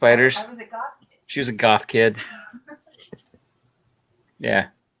loves spiders. She was a goth kid. Yeah.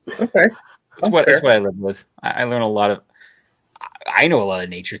 Okay. That's what I live with. I learn a lot of. I know a lot of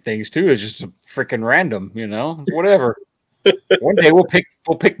nature things too. It's just freaking random, It's whatever. One day we'll pick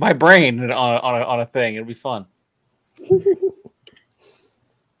my brain on a thing. It'll be fun.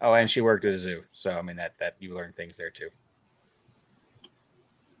 Oh, and she worked at a zoo, so I mean that you learn things there too.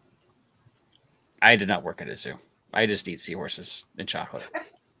 I did not work at a zoo. I just eat seahorses and chocolate.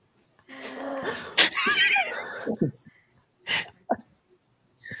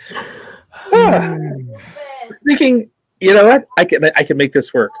 Speaking, you know what? I can make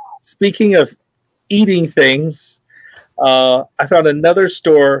this work. Speaking of eating things, I found another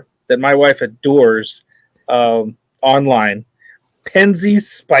store that my wife adores online. Penzeys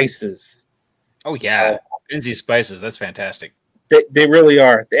Spices. Oh yeah, Penzeys Spices. That's fantastic. They really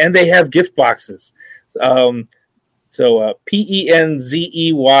are, and they have gift boxes. So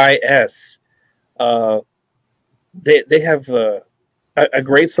Penzeys. They have a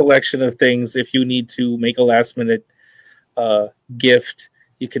great selection of things. If you need to make a last minute gift,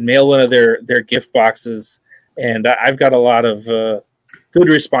 you can mail one of their gift boxes, and I've got a lot of good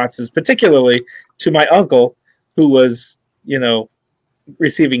responses, particularly to my uncle, who was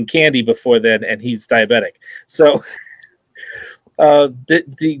receiving candy before then, and he's diabetic. So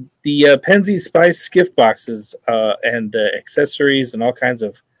the Penzeys Spice gift boxes and accessories and all kinds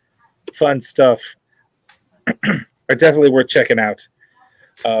of fun stuff are definitely worth checking out.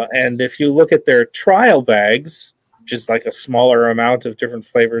 And if you look at their trial bags, which is like a smaller amount of different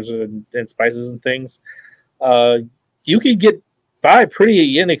flavors and spices and things, you could get by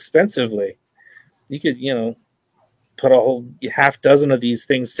pretty inexpensively. You could, put a whole half dozen of these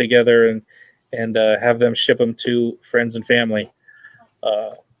things together and have them ship them to friends and family.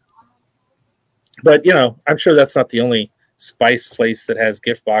 But I'm sure that's not the only spice place that has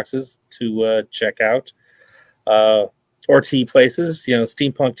gift boxes to check out. Or tea places,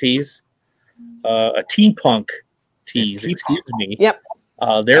 steampunk teas, a T-Punk teas, excuse me. Yep.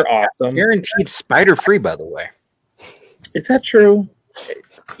 They're awesome. Guaranteed spider free, by the way. Is that true?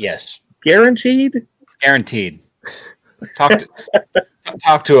 Yes. Guaranteed? Guaranteed. Talk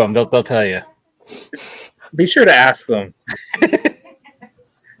to them. They'll tell you. Be sure to ask them.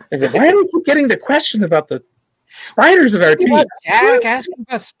 Why are we getting the question about the spiders in our tea? Jack asking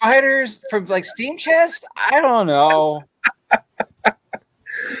about spiders from Steam Chest? I don't know.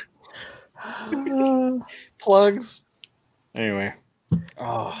 Plugs. Anyway.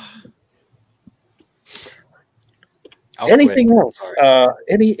 Oh. Anything else?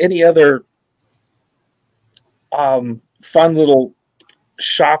 Any other fun little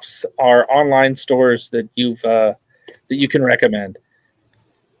shops or online stores that you can recommend?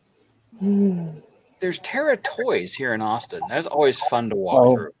 There's Terra Toys here in Austin. That's always fun to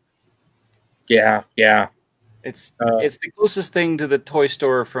walk through. Yeah. It's the closest thing to the toy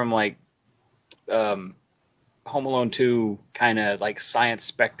store from Home Alone 2, kind of like Science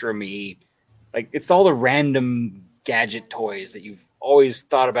Spectrum-y. It's all the random gadget toys that you've always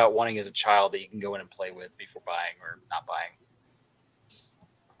thought about wanting as a child that you can go in and play with before buying or not buying.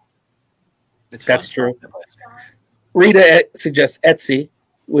 That's true. Rita suggests Etsy,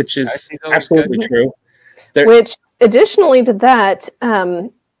 which is absolutely true. Which, additionally to that,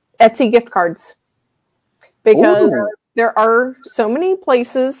 Etsy gift cards. Because there are so many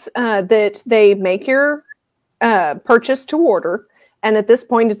places that they make your purchase to order, and at this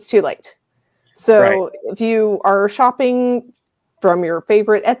point, it's too late. So if you are shopping from your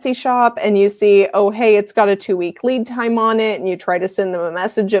favorite Etsy shop and you see, oh, hey, it's got a 2-week lead time on it, and you try to send them a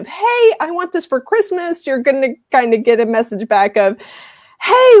message of, hey, I want this for Christmas, you're going to kind of get a message back of,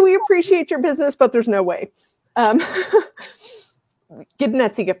 hey, we appreciate your business, but there's no way. Get an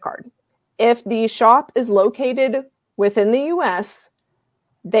Etsy gift card. If the shop is located within the US,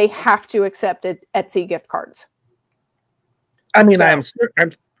 they have to accept Etsy gift cards. I mean,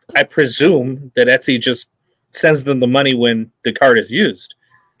 I presume that Etsy just sends them the money when the card is used,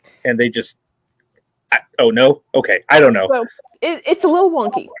 and they just. Oh no! Okay, I don't know. So it's a little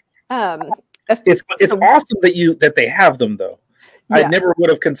wonky. It's awesome that they have them though. Yes. I never would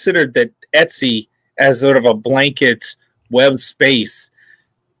have considered that Etsy as sort of a blanket web space.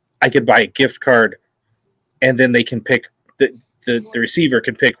 I could buy a gift card, and then they can pick the receiver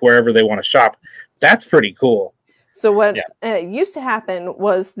can pick wherever they want to shop. That's pretty cool. So what used to happen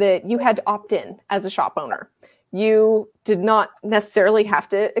was that you had to opt in as a shop owner. You did not necessarily have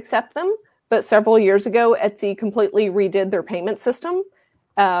to accept them, but several years ago, Etsy completely redid their payment system,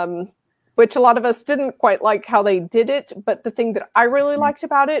 which a lot of us didn't quite like how they did it. But the thing that I really liked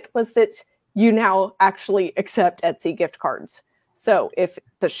about it was that you now actually accept Etsy gift cards. So if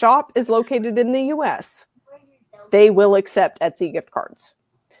the shop is located in the US, they will accept Etsy gift cards.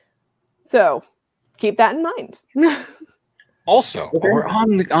 So keep that in mind. Also, while we're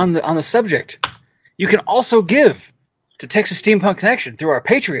on the subject, you can also give to Texas Steampunk Connection through our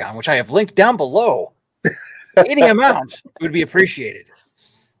Patreon, which I have linked down below. Any amount would be appreciated.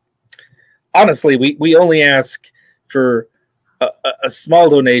 Honestly, we only ask for a small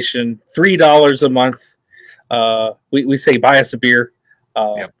donation, $3 a month. We say buy us a beer,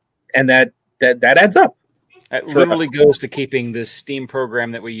 and that adds up. That literally goes to keeping this Steam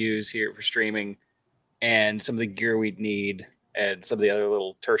program that we use here for streaming, and some of the gear we'd need, and some of the other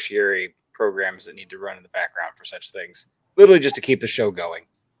little tertiary programs that need to run in the background for such things. Literally just to keep the show going.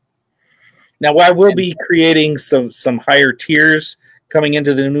 Now, I will be creating some higher tiers coming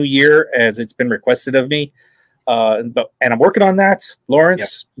into the new year, as it's been requested of me. And I'm working on that,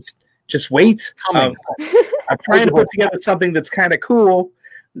 Lawrence. Yep. Just wait. I'm trying to put together something that's kind of cool,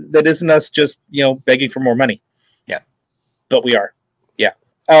 that isn't us just begging for more money. Yeah, but we are. Yeah.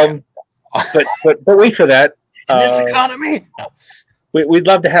 But wait for that. In this economy, we'd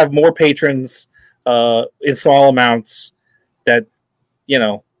love to have more patrons in small amounts. That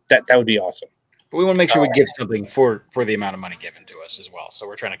would be awesome. But we want to make sure we give something for the amount of money given to us as well. So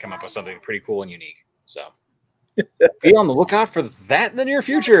we're trying to come up with something pretty cool and unique. So be on the lookout for that in the near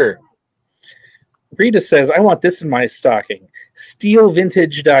future. Rita says, I want this in my stocking.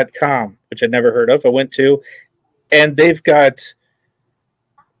 SteelVintage.com, which I'd never heard of. I went to, and they've got,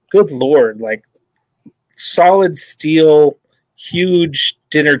 good Lord, like solid steel, huge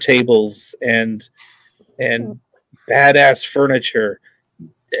dinner tables and badass furniture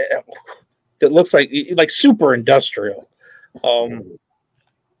that looks like super industrial.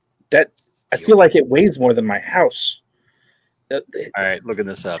 That I feel like it weighs more than my house. All right, looking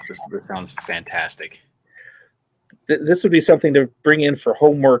this up. This sounds fantastic. This would be something to bring in for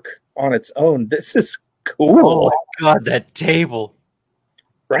homework on its own. This is cool. Oh my God, that table.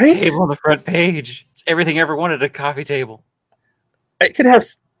 Right? The table on the front page. It's everything I ever wanted, a coffee table. I could have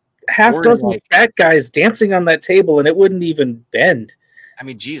half dozen fat guys dancing on that table and it wouldn't even bend. I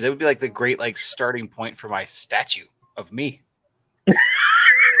mean, geez, that would be like the great starting point for my statue of me.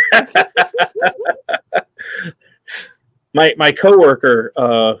 My coworker,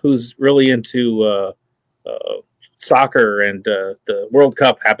 who's really into soccer and the World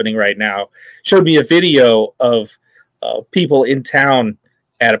Cup happening right now, showed me a video of people in town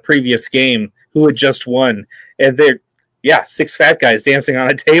at a previous game who had just won, and they're 6 fat guys dancing on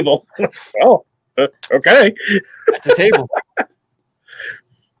a table. Oh, okay, that's a table.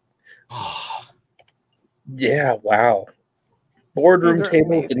 Yeah, wow. Boardroom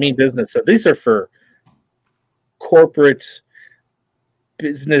tables that mean business. So these are for corporate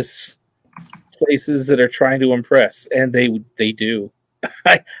business places that are trying to impress, and they do.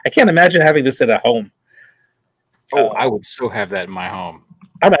 I can't imagine having this at a home. Oh, I would so have that in my home.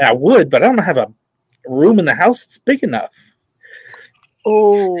 I mean, I would, but I don't have a room in the house that's big enough.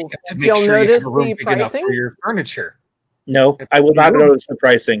 Oh, did y'all notice the pricing for your furniture? No, I will not notice the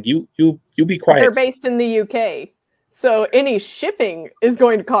pricing. You be quiet. They're based in the UK, so any shipping is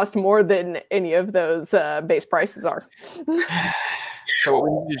going to cost more than any of those base prices are.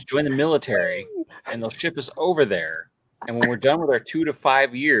 So we just join the military, and they'll ship us over there. And when we're done with our 2 to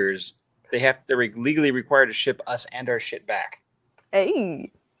 5 years, they're legally required to ship us and our shit back.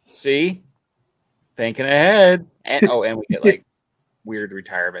 Hey, see, Thinking ahead. And we get like weird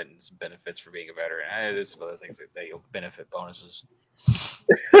retirement and some benefits for being a veteran. There's some other things that you'll benefit bonuses.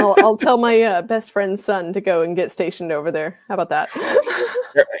 I'll tell my best friend's son to go and get stationed over there. How about that?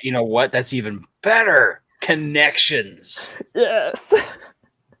 You know what? That's even better. Connections. Yes.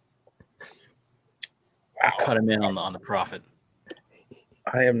 Wow. Cut him in on the profit.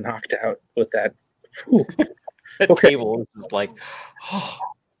 I am knocked out with that. That table is like, oh.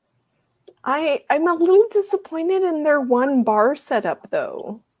 I'm a little disappointed in their one bar setup,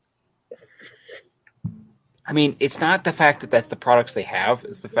 though. I mean, it's not the fact that that's the products they have.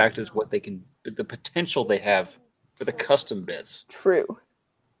 It's the fact is what they can, the potential they have for the custom bits. True.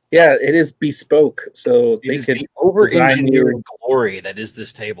 Yeah, it is bespoke. So they can the over-engineered glory that is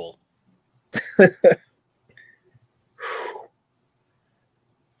this table.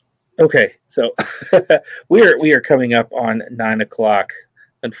 Okay, so we are coming up on 9 o'clock.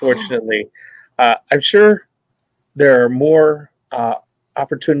 Unfortunately, I'm sure there are more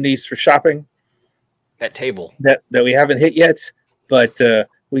opportunities for shopping. That table that we haven't hit yet, but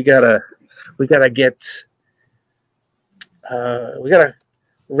we gotta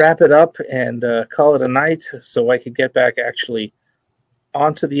wrap it up and call it a night, so I can get back actually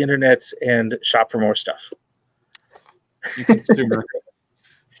onto the internet and shop for more stuff. You consumer.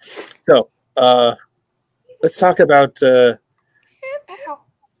 So let's talk about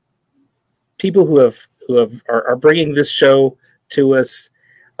people who are bringing this show to us.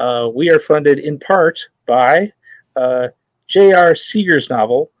 We are funded in part by J.R. Seeger's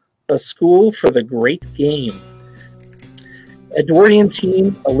novel, A School for the Great Game. Edwardian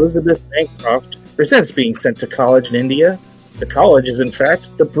teen Elizabeth Bancroft resents being sent to college in India. The college is, in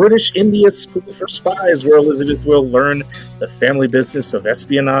fact, the British India School for Spies, where Elizabeth will learn the family business of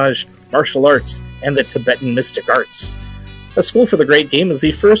espionage, martial arts, and the Tibetan mystic arts. A School for the Great Game is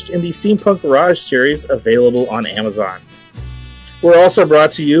the first in the Steampunk Garage series available on Amazon. We're also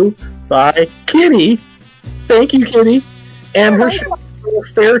brought to you by Kitty. Thank you, Kitty. And her show,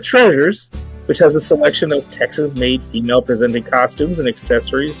 Fair Treasures, which has a selection of Texas-made female-presenting costumes and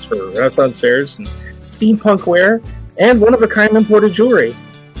accessories for Renaissance fairs and steampunk wear, and one-of-a-kind imported jewelry.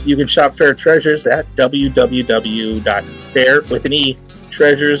 You can shop Fair Treasures at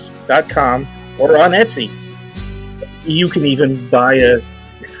www.fairtreasures.com or on Etsy. You can even buy a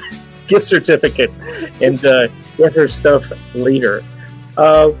gift certificate and get her stuff later.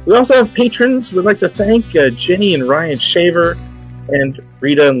 We also have patrons. We'd like to thank Jenny and Ryan Shaver and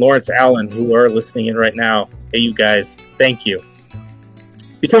Rita and Lawrence Allen, who are listening in right now. Hey, you guys, thank you.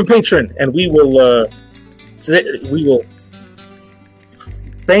 Become a patron, and we will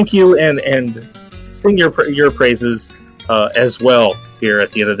thank you and sing your praises as well here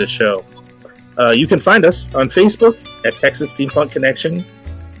at the end of the show. You can find us on Facebook at Texas Steampunk Connection.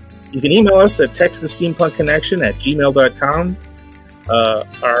 You can email us at texassteampunkconnection@gmail.com.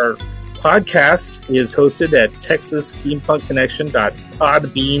 Our podcast is hosted at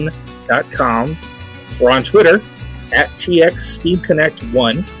texassteampunkconnection.podbean.com. We're on Twitter at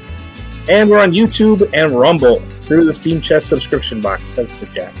TXSteamConnect1. And we're on YouTube and Rumble through the Steam Chest subscription box. Thanks to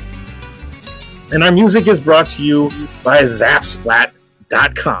Jack. And our music is brought to you by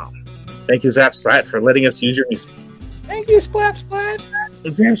Zapsplat.com. Thank you, Zapsplat, for letting us use your music. Thank you, Splat.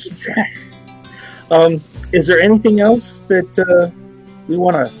 Is there anything else that we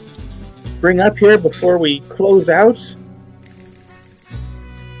want to bring up here before we close out?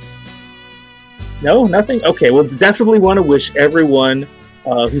 No, nothing? Okay, well, definitely want to wish everyone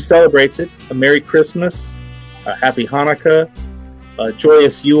who celebrates it a Merry Christmas, a Happy Hanukkah, a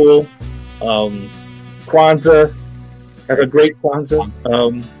joyous Yule, Kwanzaa. Have a great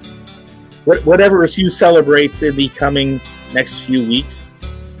Kwanzaa. Whatever you celebrate in the coming next few weeks,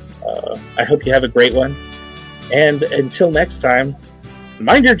 I hope you have a great one. And until next time,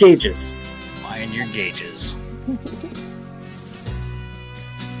 mind your gauges. Mind your gauges.